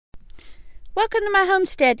Welcome to my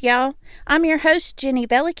homestead, y'all. I'm your host, Jenny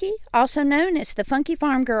Velicky, also known as the Funky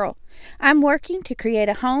Farm Girl. I'm working to create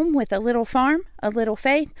a home with a little farm, a little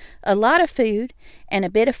faith, a lot of food, and a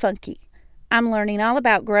bit of funky. I'm learning all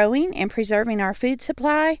about growing and preserving our food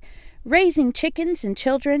supply, raising chickens and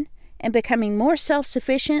children, and becoming more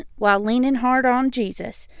self-sufficient while leaning hard on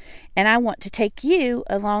Jesus. And I want to take you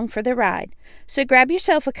along for the ride. So grab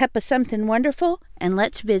yourself a cup of something wonderful and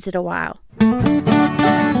let's visit a while.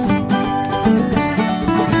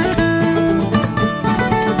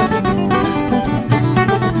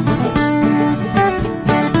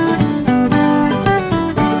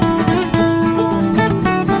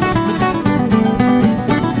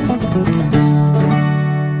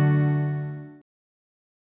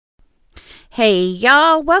 Hey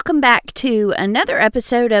y'all, welcome back to another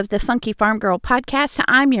episode of the Funky Farm Girl podcast.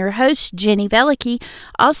 I'm your host, Jenny Velicky,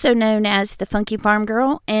 also known as the Funky Farm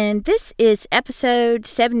Girl, and this is episode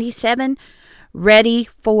 77, Ready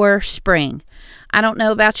for Spring. I don't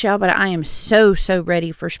know about y'all, but I am so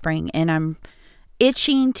ready for spring, and I'm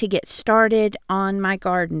itching to get started on my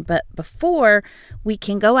garden. But before we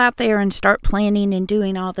can go out there and start planting and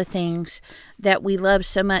doing all the things that we love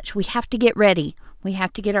so much, we have to get ready. We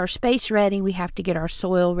have to get our space ready. We have to get our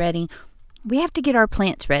soil ready. We have to get our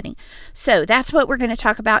plants ready. So that's what we're going to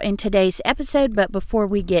talk about in today's episode. But before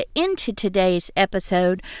we get into today's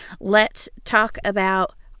episode, let's talk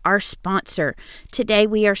about our sponsor. Today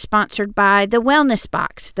we are sponsored by The Wellness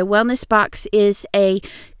Box. The Wellness Box is a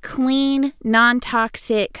clean,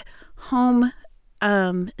 non-toxic home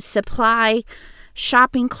supply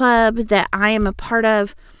shopping club that I am a part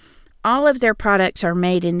of. All of their products are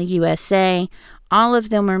made in the USA. All of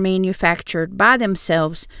them are manufactured by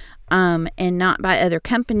themselves and not by other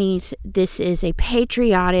companies. This is a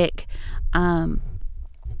patriotic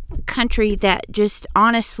country that just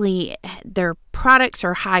honestly, their products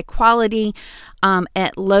are high quality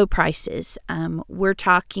at low prices. We're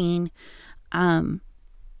talking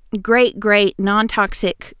great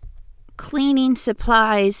non-toxic cleaning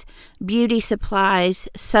supplies, beauty supplies,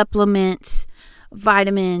 supplements,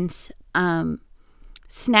 vitamins,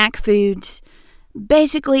 snack foods,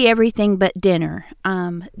 basically everything but dinner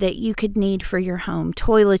that you could need for your home,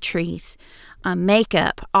 toiletries,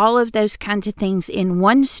 makeup, all of those kinds of things in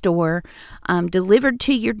one store, delivered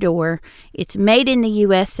to your door. It's made in the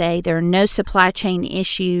USA. There are no supply chain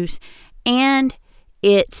issues, and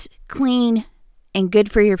it's clean and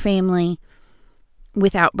good for your family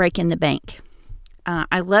without breaking the bank.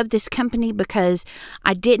 I love this company because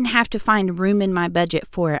I didn't have to find room in my budget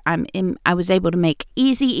for it. I was able to make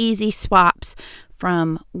easy swaps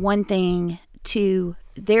from one thing to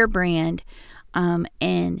their brand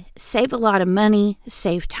and save a lot of money,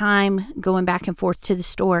 save time going back and forth to the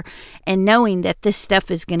store, and knowing that this stuff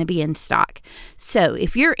is going to be in stock. So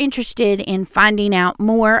if you're interested in finding out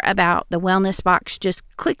more about the Wellness Box, just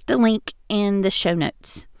click the link in the show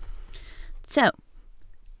notes. So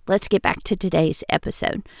let's get back to today's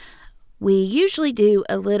episode. We usually do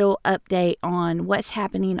a little update on what's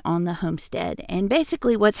happening on the homestead. And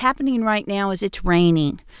basically what's happening right now is it's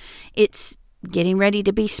raining. It's getting ready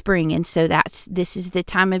to be spring. And so this is the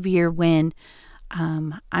time of year when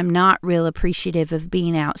I'm not real appreciative of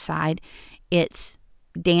being outside. It's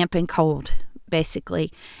damp and cold,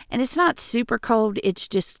 basically. And it's not super cold. It's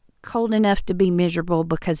just cold enough to be miserable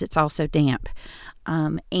because it's also damp.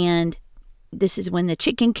 And this is when the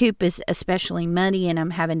chicken coop is especially muddy, and I'm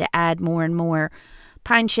having to add more and more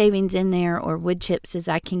pine shavings in there or wood chips as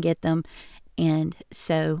I can get them. And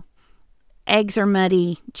so eggs are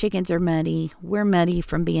muddy, chickens are muddy. We're muddy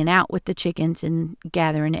from being out with the chickens and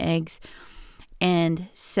gathering eggs. And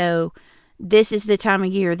so this is the time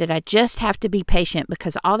of year that I just have to be patient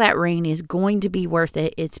because all that rain is going to be worth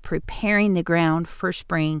it. It's preparing the ground for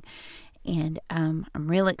spring. And I'm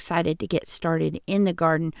real excited to get started in the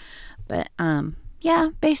garden. But yeah,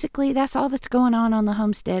 basically that's all that's going on the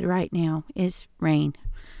homestead right now is rain.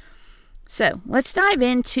 So let's dive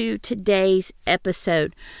into today's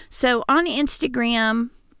episode. So on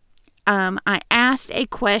Instagram, I asked a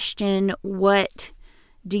question, what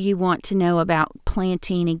do you want to know about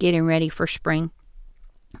planting and getting ready for spring?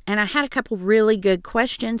 And I had a couple really good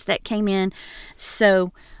questions that came in.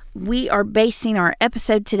 So we are basing our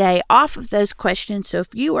episode today off of those questions. So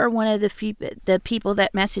if you are one of the people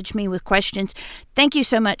that message me with questions, thank you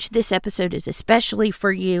so much. This episode is especially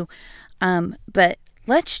for you. But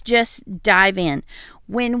let's just dive in.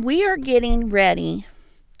 When we are getting ready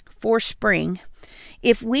for spring,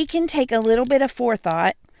 if we can take a little bit of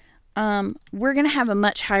forethought, we're going to have a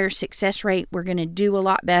much higher success rate. We're going to do a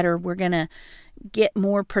lot better. We're going to get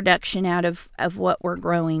more production out of what we're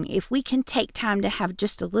growing if we can take time to have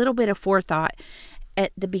just a little bit of forethought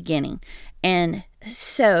at the beginning. And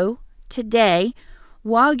so today,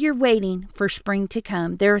 while you're waiting for spring to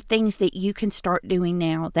come, there are things that you can start doing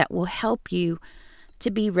now that will help you to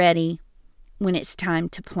be ready when it's time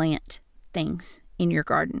to plant things in your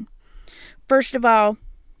garden. First of all,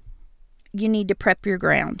 you need to prep your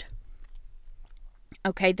ground.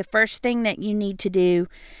 Okay, the first thing that you need to do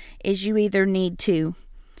is you either need to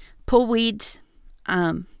pull weeds.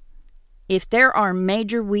 If there are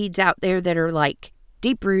major weeds out there that are like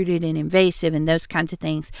deep-rooted and invasive and those kinds of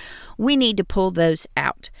things, we need to pull those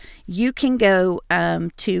out. You can go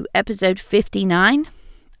to episode 59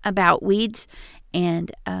 about weeds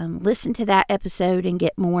and listen to that episode and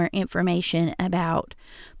get more information about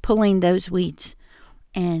pulling those weeds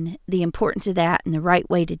and the importance of that and the right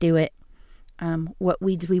way to do it. What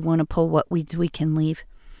weeds we want to pull, what weeds we can leave.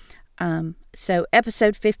 So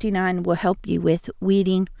episode 59 will help you with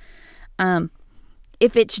weeding.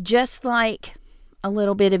 If it's just like a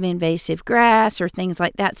little bit of invasive grass or things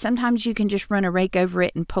like that, sometimes you can just run a rake over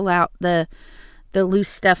it and pull out the loose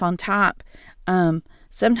stuff on top.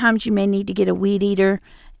 Sometimes you may need to get a weed eater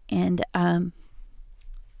and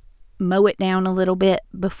mow it down a little bit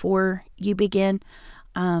before you begin.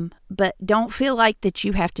 But don't feel like that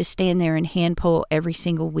you have to stand there and hand pull every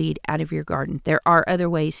single weed out of your garden. There are other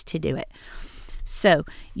ways to do it. So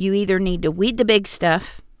you either need to weed the big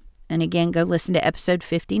stuff, and again, go listen to episode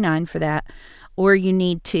 59 for that, or you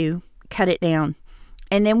need to cut it down.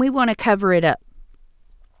 And then we want to cover it up.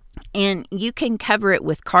 And you can cover it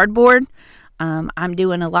with cardboard. I'm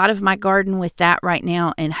doing a lot of my garden with that right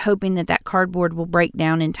now and hoping that cardboard will break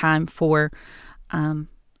down in time for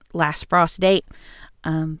last frost date.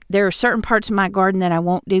 There are certain parts of my garden that I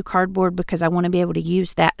won't do cardboard because I want to be able to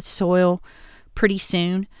use that soil pretty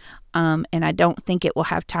soon. And I don't think it will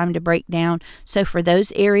have time to break down. So for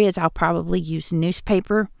those areas, I'll probably use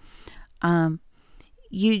newspaper.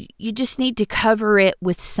 You just need to cover it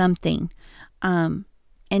with something. And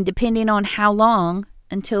depending on how long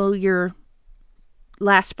until your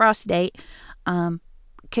last frost date,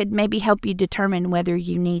 could maybe help you determine whether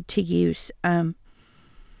you need to use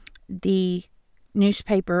the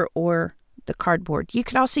newspaper or the cardboard. You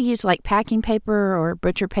could also use like packing paper or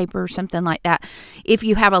butcher paper or something like that if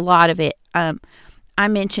you have a lot of it. I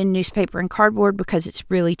mentioned newspaper and cardboard because it's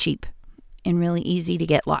really cheap and really easy to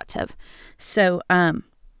get lots of. So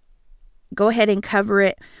go ahead and cover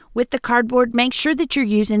it with the cardboard. Make sure that you're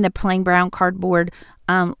using the plain brown cardboard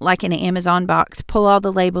like in an Amazon box. Pull all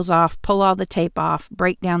the labels off, pull all the tape off,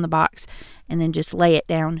 break down the box, and then just lay it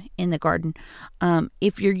down in the garden.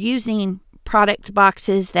 If you're using product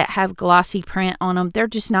boxes that have glossy print on them, they're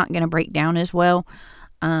just not going to break down as well,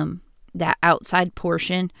 that outside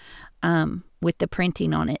portion with the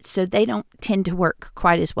printing on it. So they don't tend to work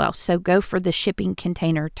quite as well. So go for the shipping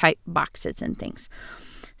container type boxes and things.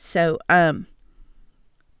 So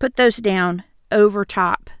put those down over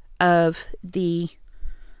top of the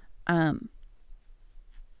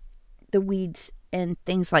weeds and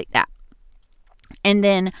things like that. And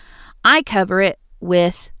then I cover it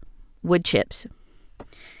with wood chips.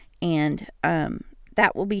 And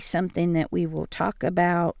that will be something that we will talk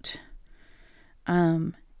about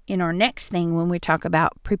in our next thing when we talk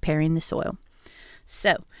about preparing the soil.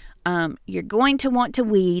 So you're going to want to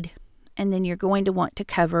weed, and then you're going to want to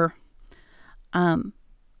cover. And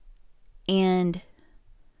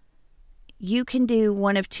you can do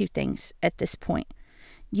one of two things at this point.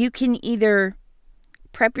 You can either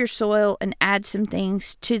prep your soil and add some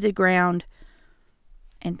things to the ground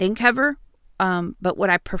and then cover. But what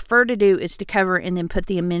I prefer to do is to cover and then put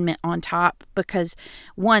the amendment on top, because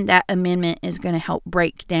one, that amendment is going to help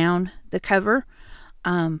break down the cover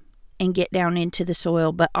and get down into the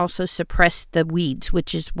soil, but also suppress the weeds,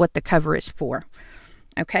 which is what the cover is for.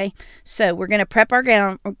 Okay, so we're going to prep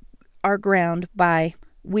our ground by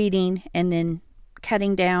weeding and then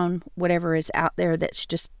cutting down whatever is out there that's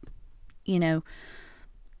just,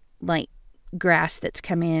 like grass that's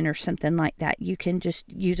come in or something like that. You can just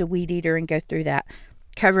use a weed eater and go through that.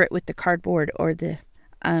 Cover it with the cardboard or the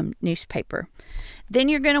newspaper. Then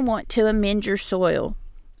you're going to want to amend your soil.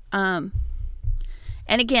 And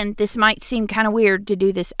again, this might seem kind of weird to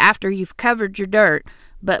do this after you've covered your dirt,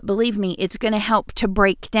 but believe me, it's going to help to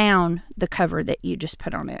break down the cover that you just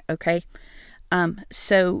put on it, okay?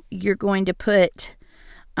 So you're going to put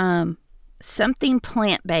something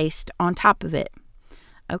plant-based on top of it.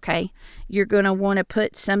 Okay, you're going to want to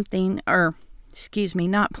put something,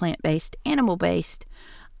 not plant-based, animal-based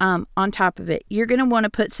on top of it. You're going to want to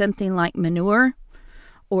put something like manure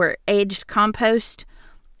or aged compost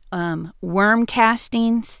worm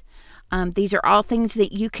castings. These are all things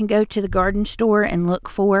that you can go to the garden store and look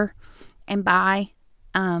for and buy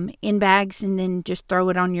in bags, and then just throw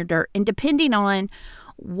it on your dirt. And depending on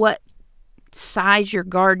what size your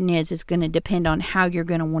garden is going to depend on how you're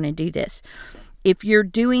going to want to do this. If you're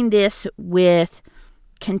doing this with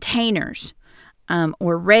containers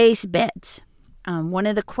or raised beds, one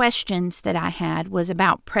of the questions that I had was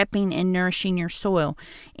about prepping and nourishing your soil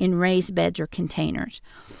in raised beds or containers.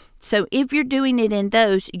 So if you're doing it in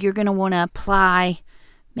those, you're going to want to apply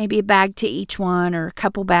maybe a bag to each one, or a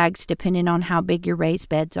couple bags depending on how big your raised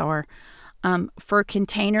beds are. For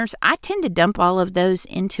containers, I tend to dump all of those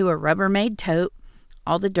into a Rubbermaid tote,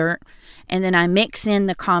 all the dirt, and then I mix in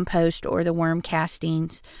the compost or the worm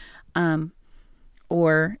castings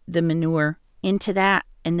or the manure into that,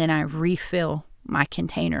 and then I refill my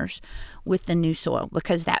containers with the new soil,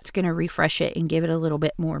 because that's going to refresh it and give it a little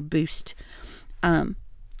bit more boost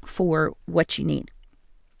for what you need.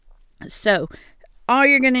 So all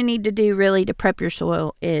you're going to need to do really to prep your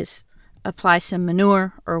soil is apply some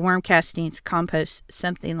manure or worm castings, compost,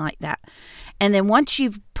 something like that. And then once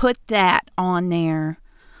you've put that on there,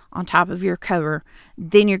 on top of your cover,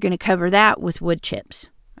 then you're going to cover that with wood chips.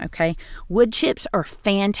 Okay? Wood chips are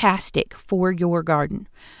fantastic for your garden.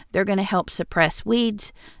 They're going to help suppress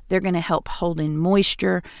weeds. They're going to help hold in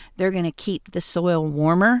moisture. They're going to keep the soil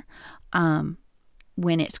warmer.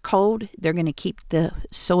 When it's cold, they're going to keep the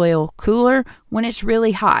soil cooler when it's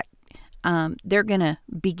really hot. They're going to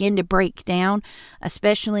begin to break down,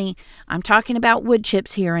 especially, I'm talking about wood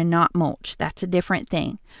chips here and not mulch. That's a different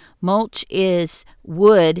thing. Mulch is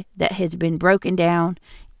wood that has been broken down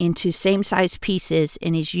into same size pieces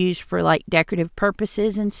and is used for like decorative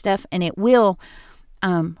purposes and stuff, and it will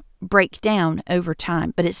break down over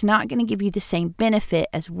time, but it's not going to give you the same benefit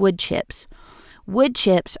as wood chips. Wood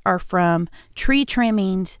chips are from tree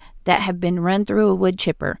trimmings that have been run through a wood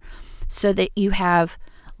chipper, so that you have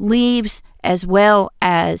leaves as well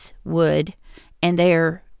as wood, and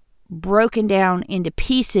they're broken down into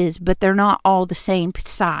pieces, but they're not all the same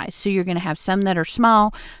size. So you're going to have some that are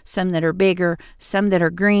small, some that are bigger, some that are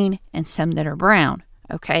green, and some that are brown.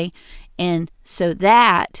 Okay, and so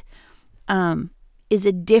that is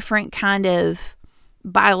a different kind of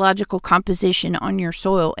biological composition on your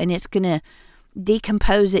soil, and it's going to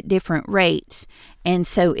decompose at different rates, and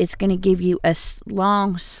so it's going to give you a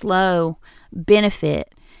long, slow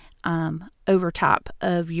benefit over top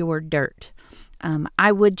of your dirt.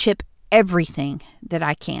 I would chip everything that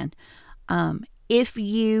I can. If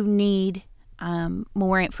you need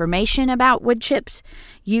more information about wood chips,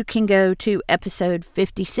 you can go to episode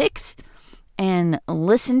 56 and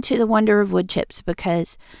listen to the Wonder of Wood Chips,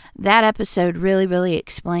 because that episode really, really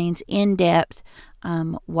explains in depth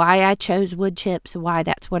why I chose wood chips, why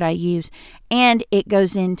that's what I use, and it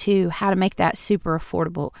goes into how to make that super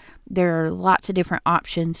affordable. There are lots of different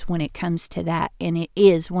options when it comes to that, and it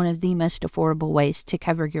is one of the most affordable ways to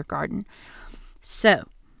cover your garden. So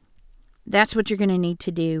that's what you're going to need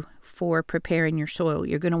to do for preparing your soil.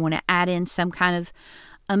 You're going to want to add in some kind of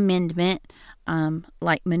amendment,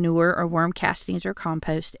 like manure or worm castings or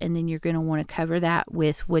compost, and then you're going to want to cover that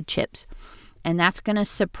with wood chips, and that's going to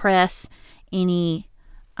suppress any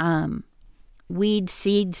weed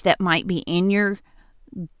seeds that might be in your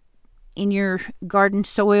garden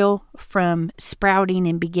soil from sprouting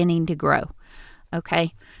and beginning to grow.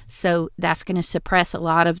 Okay, so that's going to suppress a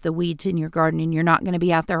lot of the weeds in your garden, and you're not going to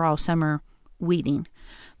be out there all summer weeding,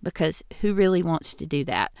 because who really wants to do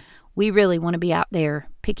that? We really want to be out there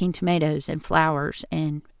picking tomatoes and flowers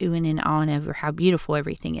and oohing and ahhing over how beautiful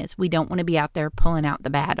everything is. We don't want to be out there pulling out the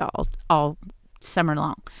bad all summer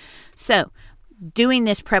long. So doing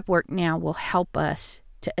this prep work now will help us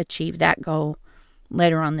to achieve that goal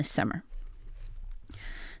later on this summer.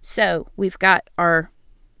 So we've got our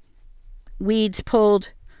weeds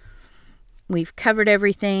pulled. We've covered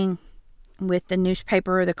everything with the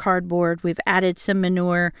newspaper or the cardboard. We've added some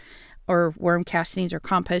manure or worm castings or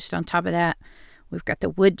compost on top of that. We've got the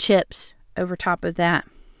wood chips over top of that.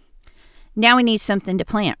 Now we need something to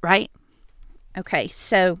plant, right? Okay,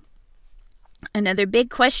 so another big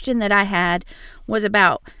question that I had was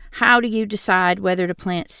about how do you decide whether to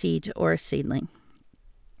plant seeds or a seedling?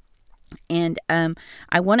 And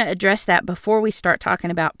I want to address that before we start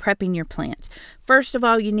talking about prepping your plants. First of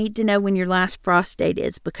all, you need to know when your last frost date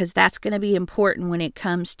is, because that's going to be important when it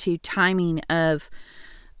comes to timing of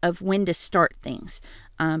when to start things.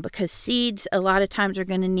 Because seeds a lot of times are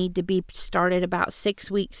going to need to be started about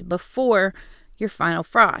 6 weeks before your final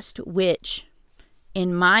frost, which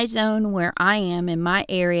in my zone where I am, in my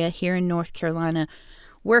area here in North Carolina,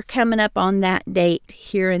 we're coming up on that date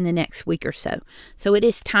here in the next week or so. So it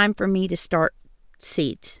is time for me to start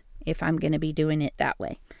seeds if I'm going to be doing it that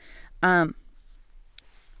way. I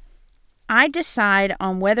decide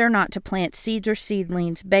on whether or not to plant seeds or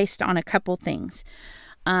seedlings based on a couple things.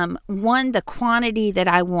 One, the quantity that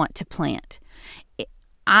I want to plant.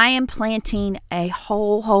 I am planting a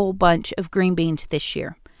whole bunch of green beans this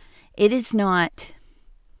year. It is not,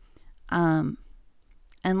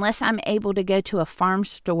 unless I'm able to go to a farm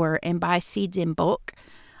store and buy seeds in bulk,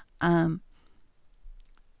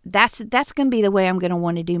 that's going to be the way I'm going to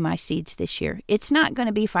want to do my seeds this year. It's not going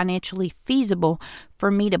to be financially feasible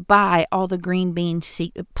for me to buy all the green bean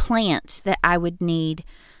plants that I would need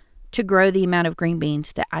to grow the amount of green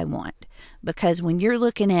beans that I want. Because when you're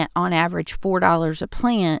looking at, on average, $4 a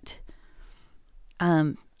plant,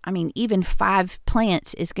 even 5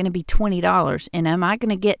 plants is going to be $20. And am I going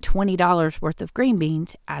to get $20 worth of green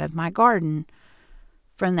beans out of my garden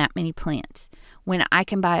from that many plants? When I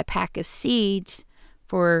can buy a pack of seeds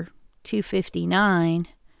for $2.59,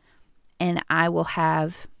 and I will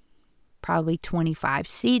have probably 25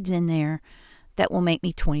 seeds in there that will make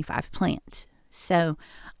me 25 plants. So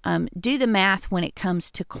do the math when it comes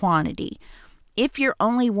to quantity. If you're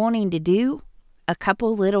only wanting to do a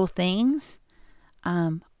couple little things,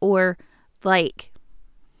 or like,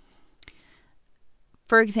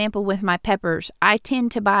 for example, with my peppers, I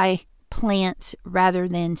tend to buy plants rather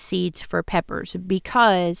than seeds for peppers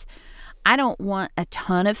because I don't want a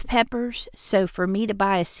ton of peppers. So for me to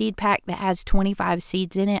buy a seed pack that has 25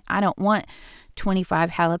 seeds in it, I don't want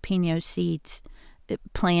 25 jalapeno seeds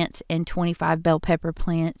plants and 25 bell pepper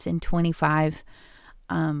plants and 25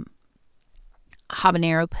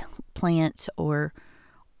 habanero plants or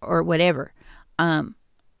whatever.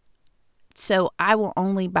 So I will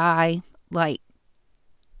only buy like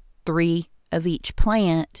 3 of each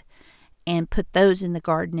plant and put those in the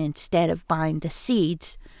garden instead of buying the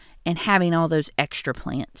seeds and having all those extra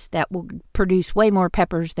plants that will produce way more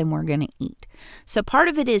peppers than we're going to eat. So part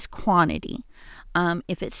of it is quantity.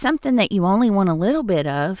 If it's something that you only want a little bit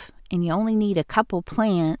of and you only need a couple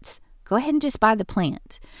plants, go ahead and just buy the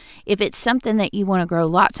plants. If it's something that you want to grow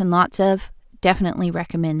lots and lots of, definitely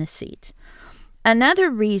recommend the seeds.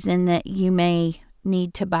 Another reason that you may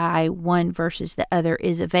need to buy one versus the other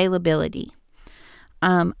is availability.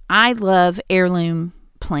 I love heirloom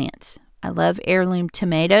plants. I love heirloom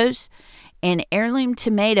tomatoes. And heirloom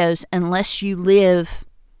tomatoes, unless you live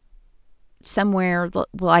somewhere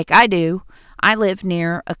like I do, I live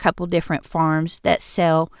near a couple different farms that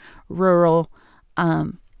sell rural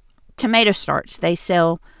tomato starts. They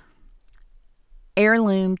sell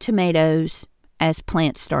heirloom tomatoes as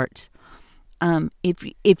plant starts.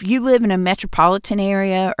 If you live in a metropolitan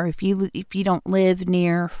area, or if you don't live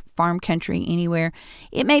near farm country anywhere,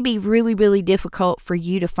 it may be really, really difficult for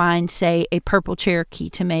you to find, say, a purple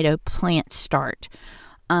Cherokee tomato plant start.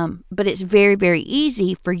 But it's very, very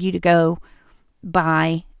easy for you to go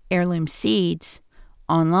buy heirloom seeds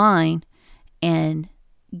online and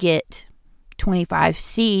get 25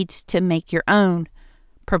 seeds to make your own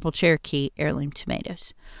purple Cherokee heirloom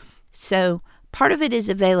tomatoes. So part of it is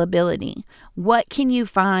availability. What can you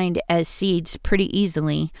find as seeds pretty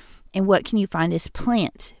easily, and what can you find as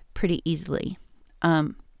plants pretty easily?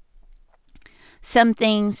 Some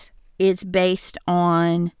things is based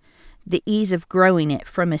on the ease of growing it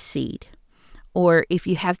from a seed. Or if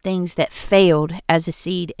you have things that failed as a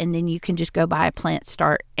seed, and then you can just go buy a plant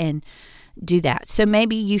start and do that. So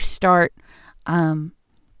maybe you start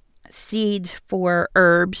seeds for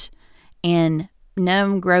herbs, and none of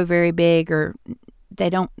them grow very big, or they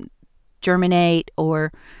don't germinate,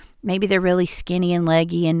 or maybe they're really skinny and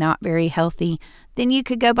leggy and not very healthy. Then you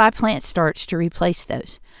could go buy plant starts to replace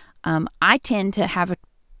those. I tend to have a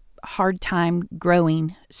hard time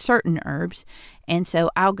growing certain herbs, and so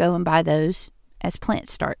I'll go and buy those as plant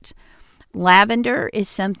starts. Lavender is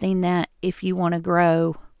something that if you want to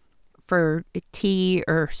grow for tea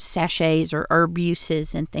or sachets or herb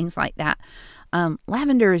uses and things like that,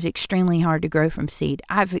 lavender is extremely hard to grow from seed.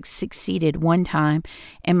 I've succeeded one time,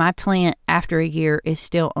 and my plant after a year is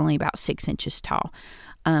still only about 6 inches tall.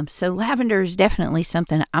 So lavender is definitely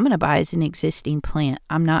something I'm going to buy as an existing plant.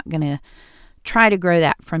 I'm not going to try to grow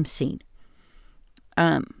that from seed.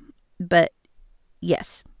 But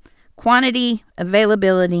yes, quantity,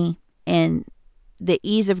 availability, and the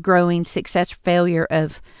ease of growing, success, failure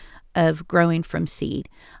of growing from seed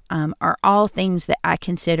are all things that I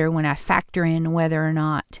consider when I factor in whether or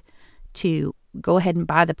not to go ahead and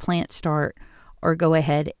buy the plant start or go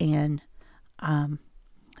ahead and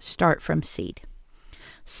start from seed.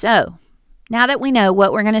 So now that we know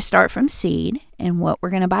what we're going to start from seed and what we're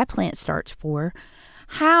going to buy plant starts for,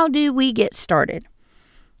 How do we get started?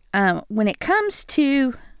 When it comes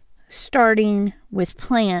to starting with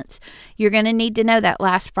plants, you're going to need to know that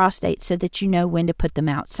last frost date so that you know when to put them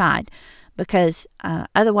outside, because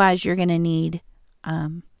otherwise you're going to need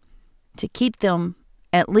to keep them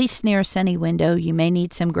at least near a sunny window. You may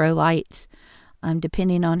need some grow lights,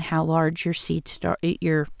 depending on how large your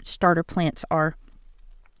your starter plants are.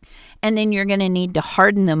 And then you're going to need to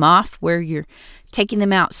harden them off, where you're taking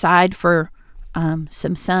them outside for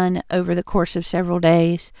some sun over the course of several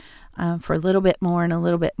days, for a little bit more and a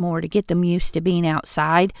little bit more, to get them used to being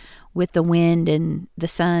outside with the wind and the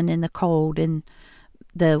sun and the cold and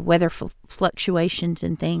the weather fluctuations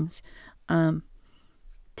and things.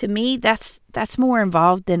 To me, that's more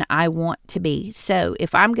involved than I want to be. So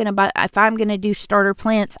if I'm gonna do starter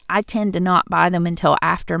plants, I tend to not buy them until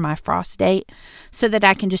after my frost date, so that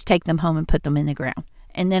I can just take them home and put them in the ground,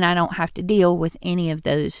 and then I don't have to deal with any of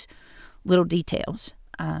those little details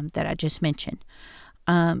that I just mentioned.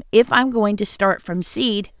 If I'm going to start from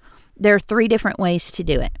seed, there are 3 different ways to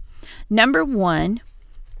do it. Number 1,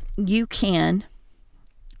 you can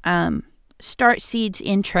start seeds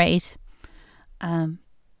in trays.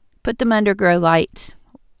 Put them under grow lights.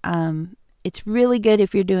 It's really good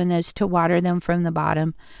if you're doing those to water them from the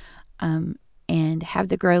bottom, and have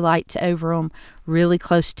the grow lights over them really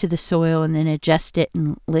close to the soil, and then adjust it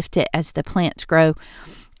and lift it as the plants grow.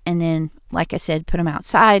 And then, like I said, put them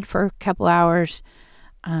outside for a couple hours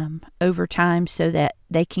over time, so that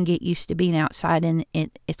they can get used to being outside, and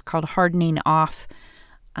it's called hardening off.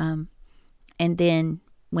 And then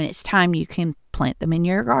when it's time, you can plant them in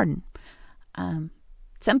your garden.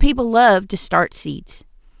 Some people love to start seeds.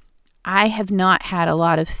 I have not had a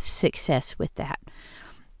lot of success with that.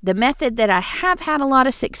 The method that I have had a lot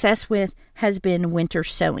of success with has been winter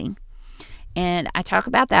sowing. And I talk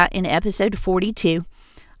about that in episode 42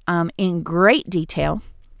 in great detail.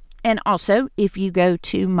 And also, if you go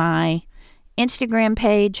to my Instagram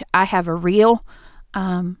page, I have a reel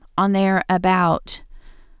on there about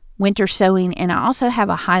winter sowing. And I also have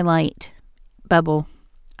a highlight bubble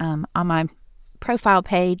on my profile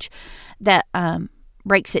page that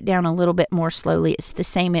breaks it down a little bit more slowly. It's the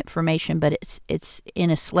same information, but it's in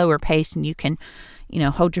a slower pace, and you can,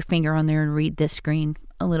 hold your finger on there and read the screen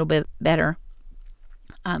a little bit better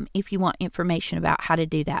if you want information about how to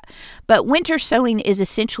do that. But winter sowing is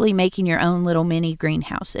essentially making your own little mini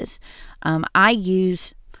greenhouses. I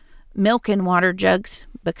use milk and water jugs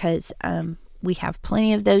because we have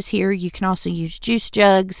plenty of those here. You can also use juice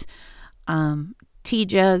jugs, tea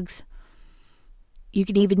jugs. You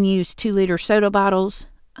can even use 2-liter soda bottles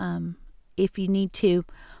if you need to.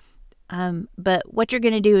 But what you're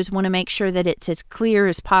going to do is want to make sure that it's as clear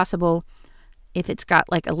as possible. If it's got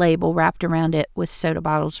like a label wrapped around it with soda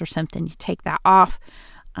bottles or something, you take that off.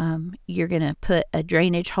 You're going to put a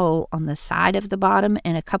drainage hole on the side of the bottom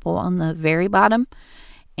and a couple on the very bottom.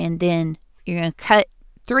 And then you're going to cut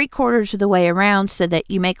 3/4 of the way around so that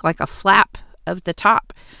you make like a flap of the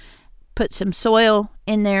top. Put some soil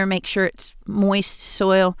in there, make sure it's moist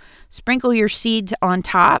soil. Sprinkle your seeds on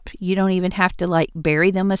top. You don't even have to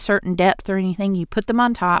bury them a certain depth or anything. You put them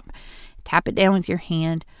on top, tap it down with your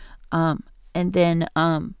hand, and then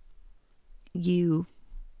you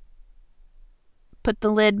put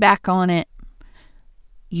the lid back on it.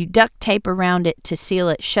 You duct tape around it to seal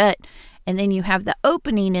it shut, and then you have the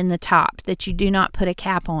opening in the top that you do not put a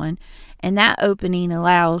cap on, and that opening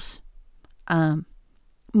allows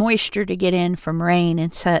moisture to get in from rain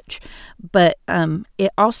and such, but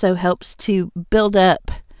it also helps to build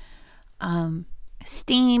up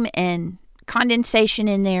steam and condensation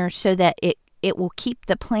in there, so that it will keep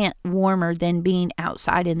the plant warmer than being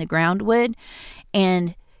outside in the ground would.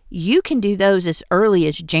 And you can do those as early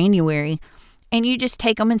as January, and you just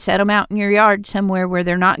take them and set them out in your yard somewhere where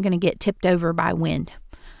they're not going to get tipped over by wind.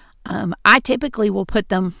 I typically will put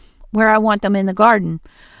them where I want them in the garden.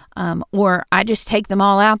 Or I just take them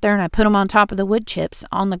all out there and I put them on top of the wood chips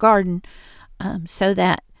on the garden, so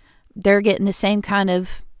that they're getting the same kind of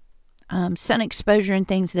sun exposure and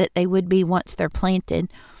things that they would be once they're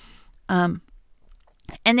planted.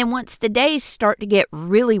 And then once the days start to get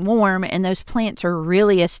really warm and those plants are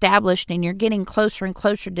really established and you're getting closer and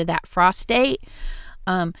closer to that frost date,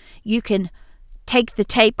 you can take the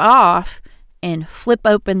tape off and flip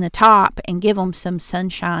open the top and give them some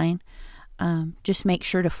sunshine. Just make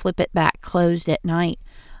sure to flip it back closed at night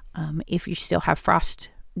if you still have frost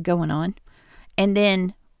going on. And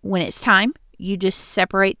then when it's time, you just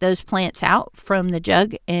separate those plants out from the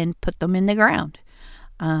jug and put them in the ground.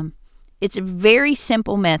 It's a very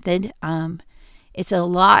simple method. It's a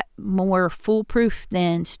lot more foolproof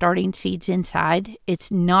than starting seeds inside.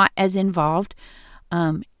 It's not as involved.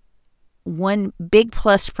 One big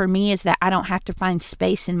plus for me is that I don't have to find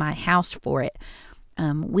space in my house for it.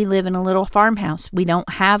 We live in a little farmhouse. We don't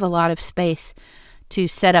have a lot of space to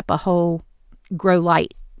set up a whole grow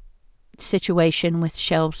light situation with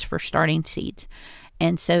shelves for starting seeds.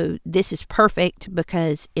 And so this is perfect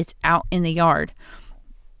because it's out in the yard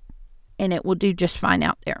and it will do just fine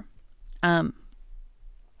out there.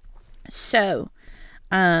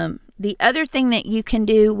 The other thing that you can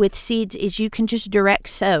do with seeds is you can just direct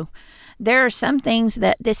sow. There are some things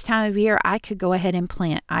that this time of year I could go ahead and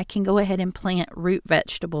plant. I can go ahead and plant root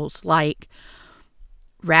vegetables like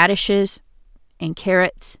radishes and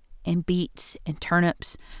carrots and beets and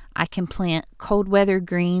turnips. I can plant cold weather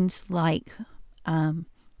greens like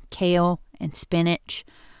kale and spinach.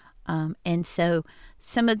 And so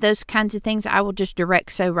some of those kinds of things I will just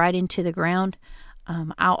direct sow right into the ground.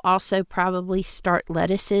 I'll also probably start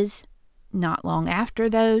lettuces not long after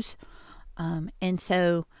those.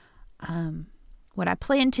 What I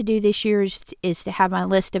plan to do this year is to have my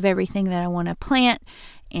list of everything that I want to plant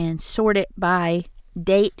and sort it by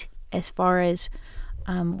date as far as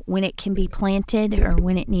when it can be planted or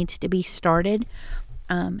when it needs to be started.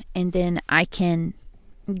 And then I can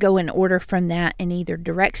go in order from that and either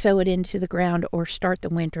direct sow it into the ground or start the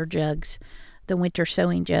winter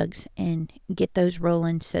sowing jugs, and get those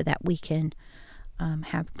rolling so that we can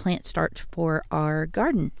have plant starts for our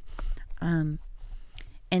garden. And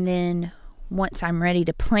then once I'm ready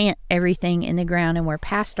to plant everything in the ground and we're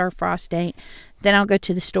past our frost date, then I'll go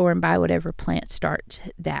to the store and buy whatever plant starts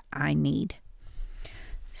that I need.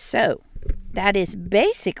 So that is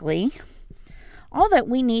basically all that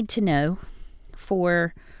we need to know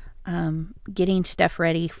for getting stuff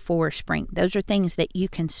ready for spring. Those are things that you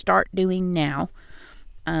can start doing now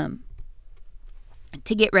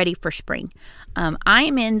to get ready for spring. I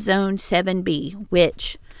am in zone 7B,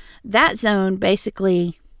 which that zone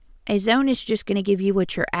basically, a zone is just going to give you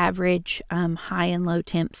what your average high and low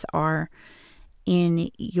temps are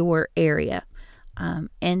in your area.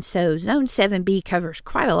 And so zone 7B covers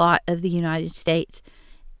quite a lot of the United States.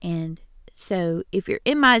 And so if you're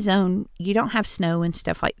in my zone, you don't have snow and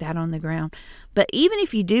stuff like that on the ground. But even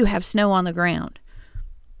if you do have snow on the ground,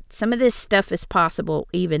 some of this stuff is possible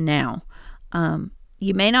even now.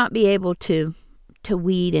 You may not be able to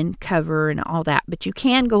weed and cover and all that, but you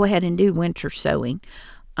can go ahead and do winter sowing,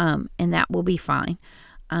 and that will be fine.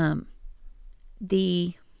 As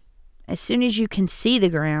soon as you can see the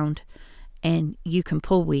ground and you can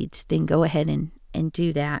pull weeds, then go ahead and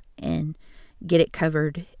do that and get it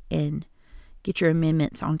covered and get your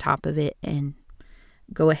amendments on top of it and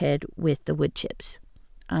go ahead with the wood chips.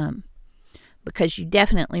 Because you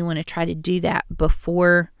definitely want to try to do that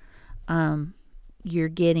before you're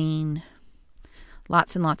getting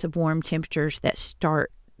lots and lots of warm temperatures that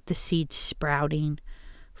start the seeds sprouting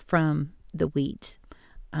from the weeds.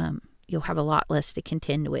 You'll have a lot less to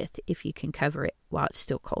contend with if you can cover it while it's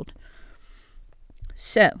still cold.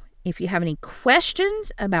 So, if you have any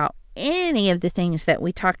questions about any of the things that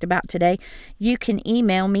we talked about today, you can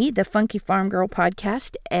email me, the Funky Farm Girl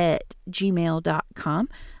Podcast at gmail.com.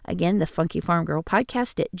 Again, the Funky Farm Girl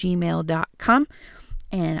Podcast at gmail.com.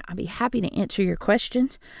 And I'll be happy to answer your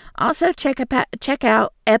questions. Also, check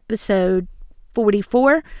out episode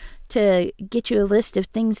 44 to get you a list of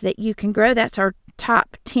things that you can grow. That's our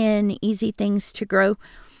top 10 easy things to grow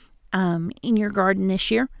in your garden this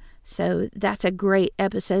year. So that's a great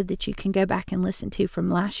episode that you can go back and listen to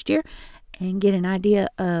from last year and get an idea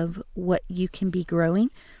of what you can be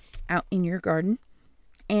growing out in your garden.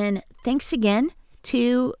 And thanks again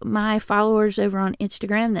to my followers over on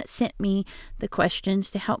Instagram that sent me the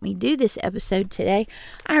questions to help me do this episode today.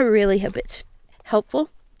 I really hope it's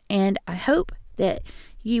helpful, and I hope that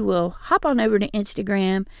you will hop on over to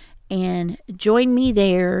Instagram and join me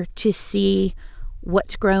there to see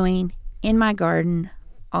what's growing in my garden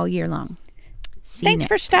all year long. Thanks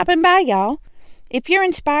for stopping by, y'all. If you're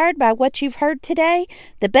inspired by what you've heard today,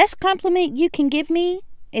 the best compliment you can give me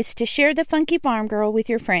is to share the Funky Farm Girl with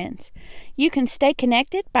your friends. You can stay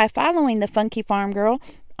connected by following the Funky Farm Girl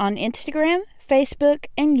on Instagram, Facebook,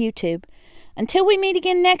 and YouTube. Until we meet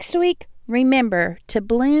again next week, remember to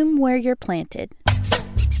bloom where you're planted.